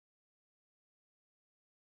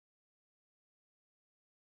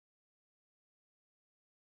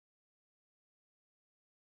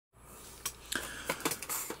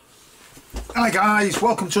Hi guys,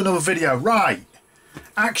 welcome to another video. Right,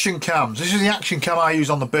 action cams. This is the action cam I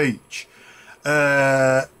use on the beach.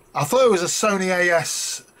 I thought it was a Sony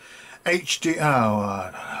AS HD.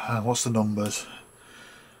 What's the numbers?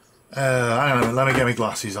 Hang on, let me get my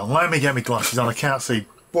glasses on. I can't see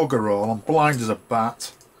bugger all. I'm blind as a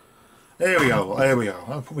bat. Here we go.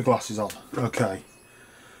 I'll put my glasses on. Okay.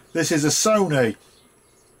 This is a Sony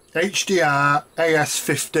HDR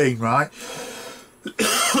AS15, right?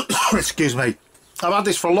 Excuse me. I've had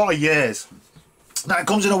this for a lot of years. Now it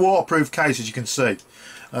comes in a waterproof case, as you can see.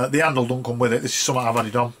 The handle don't come with it. This is something I've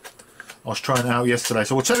added on. I was trying it out yesterday.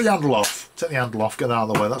 So we'll take the handle off. Get that out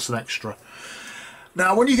of the way. That's an extra.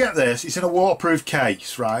 Now when you get this, it's in a waterproof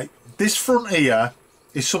case, right? This front here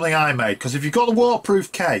is something I made, because if you've got the waterproof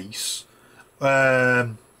case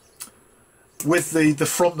with the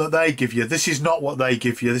front that they give you, this is not what they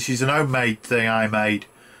give you. This is an homemade thing I made.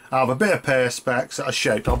 I have a bit of perspex that I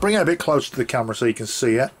shaped. I'll bring it a bit closer to the camera so you can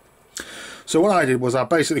see it. So what I did was I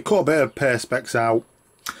basically cut a bit of perspex out.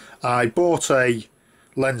 I bought a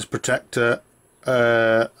lens protector.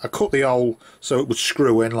 I cut the hole so it would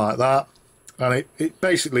screw in like that. And it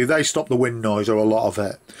basically, they stop the wind noise, or a lot of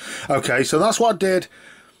it. Okay, so that's what I did,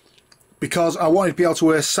 because I wanted to be able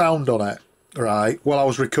to hear sound on it, right, while I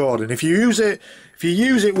was recording. If you use it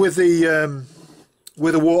with the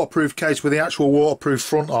with a waterproof case with the actual waterproof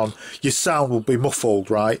front on, your sound will be muffled,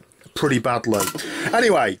 right, pretty badly.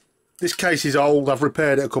 Anyway, this case is old. I've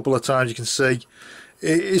repaired it a couple of times. You can see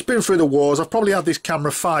it's been through the wars. I've probably had this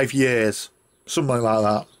camera 5 years, something like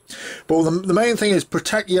that. But the main thing is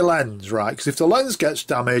protect your lens, right? Because if the lens gets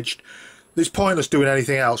damaged, it's pointless doing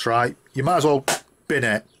anything else, right? You might as well bin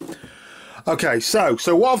it. Okay, so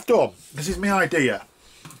what I've done, this is my idea.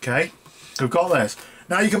 Okay, so we've got this.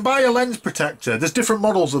 Now you can buy a lens protector. There's different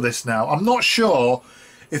models of this now. I'm not sure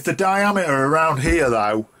if the diameter around here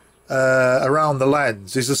though, around the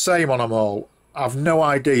lens, is the same on them all. I've no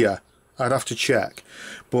idea. I'd have to check.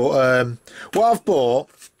 But what I've bought,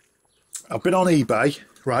 I've been on eBay,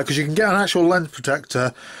 right? Because you can get an actual lens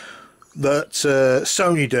protector that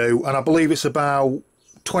Sony do, and I believe it's about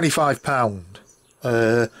 £25.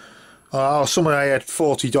 Somewhere I had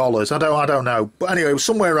 $40. I don't know. But anyway, it was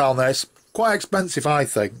somewhere around there. It's quite expensive, I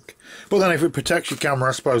think. But then if it protects your camera,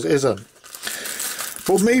 I suppose it isn't.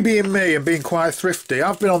 But me being me and being quite thrifty,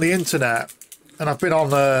 I've been on the internet, and I've been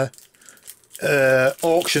on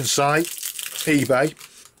auction site, eBay,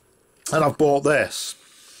 and I've bought this.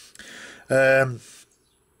 It's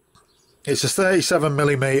a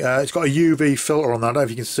 37mm. It's got a UV filter on that. I don't know if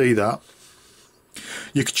you can see that.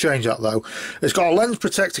 You can change that though. It's got a lens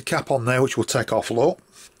protector cap on there, which will take off, look.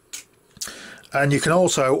 And you can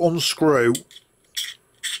also unscrew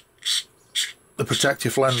the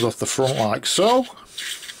protective lens off the front like so.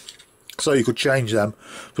 So you could change them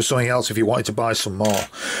for something else if you wanted to buy some more.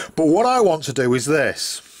 But what I want to do is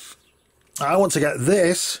this. I want to get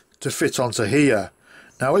this to fit onto here.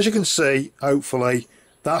 Now, as you can see, hopefully,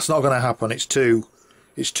 that's not going to happen. This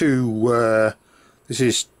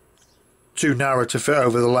is too narrow to fit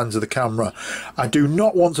over the lens of the camera. I do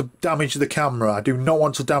not want to damage the camera. I do not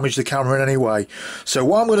want to damage the camera in any way. So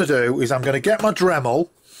what I'm going to do is I'm going to get my Dremel,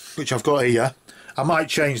 which I've got here. I might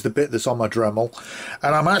change the bit that's on my Dremel.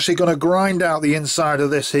 And I'm actually going to grind out the inside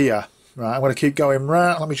of this here. Right, I'm going to keep going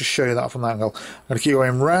round. Let me just show you that from that angle. I'm going to keep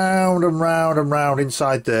going round and round and round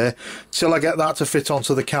inside there till I get that to fit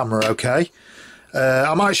onto the camera, okay?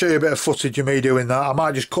 I might show you a bit of footage of me doing that. I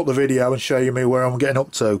might just cut the video and show you me where I'm getting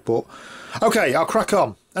up to. But okay, I'll crack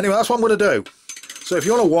on. Anyway, that's what I'm going to do. So if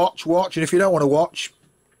you want to watch. And if you don't want to watch,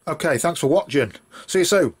 okay, thanks for watching. See you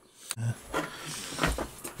soon.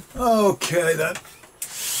 Okay then.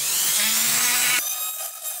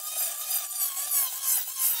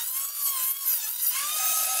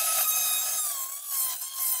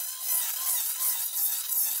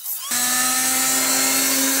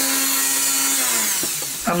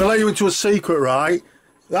 I'm going to let you into a secret, right?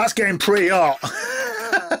 That's getting pretty hot.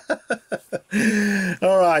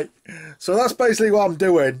 Alright, so that's basically what I'm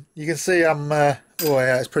doing. You can see I'm, oh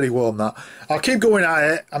yeah, it's pretty warm that. I'll keep going at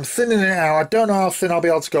it. I'm thinning it out. I don't know how thin I'll be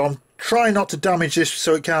able to go. I'm trying not to damage this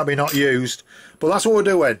so it can't be not used. But that's what we're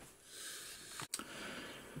doing.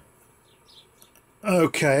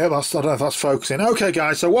 Okay, I don't know if that's focusing. Okay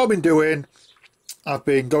guys, so what I've been doing, I've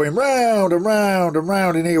been going round and round and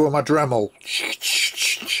round in here with my Dremel.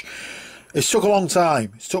 It's took a long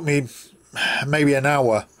time. It's took me maybe an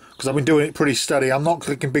hour because I've been doing it pretty steady. I'm not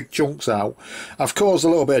clicking big chunks out. I've caused a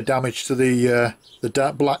little bit of damage to the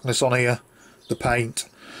dark blackness on here, the paint.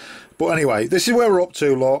 But anyway, this is where we're up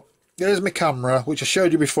to, look. There's my camera, which I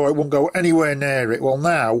showed you before. It won't go anywhere near it. Well,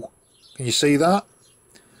 now, can you see that?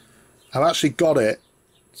 I've actually got it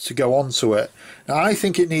to go onto it. Now I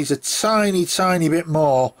think it needs a tiny bit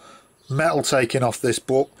more metal taken off this,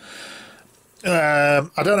 but I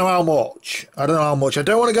don't know how much. I don't want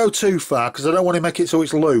to go too far because I don't want to make it so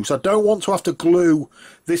it's loose. I don't want to have to glue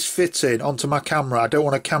this fitting onto my camera. I don't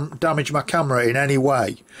want to damage my camera in any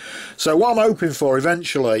way. So what I'm hoping for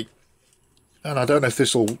eventually, and I don't know if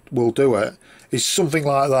this will do it, is something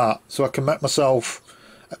like that, so I can make myself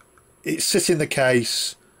it sit in the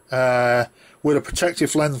case with a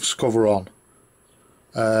protective lens cover on.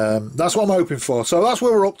 That's what I'm hoping for. So that's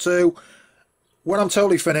where we're up to. When I'm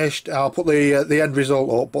totally finished, I'll put the end result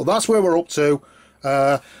up, but that's where we're up to.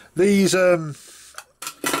 These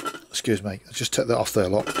excuse me, I'll just take that off there,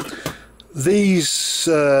 look. These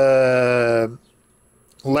lens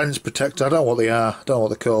protector, I don't know what they are, I don't know what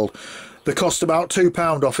they're called. They cost about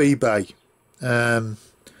 £2 off eBay,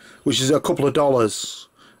 which is a couple of dollars.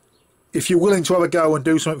 If you're willing to have a go and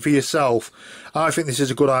do something for yourself, I think this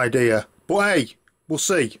is a good idea. But hey, we'll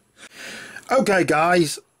see. Okay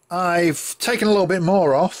guys, I've taken a little bit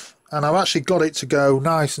more off and I've actually got it to go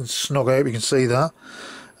nice and snug. I hope you can see that.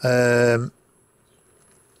 And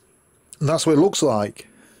that's what it looks like.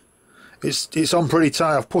 It's on pretty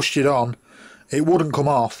tight. I've pushed it on. It wouldn't come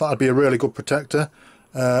off. That'd be a really good protector.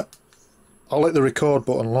 I'll hit the record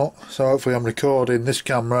button, look. So hopefully I'm recording this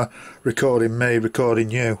camera, recording me,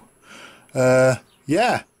 recording you.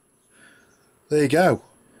 Yeah, there you go.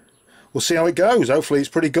 We'll see how it goes. Hopefully it's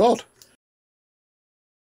pretty good.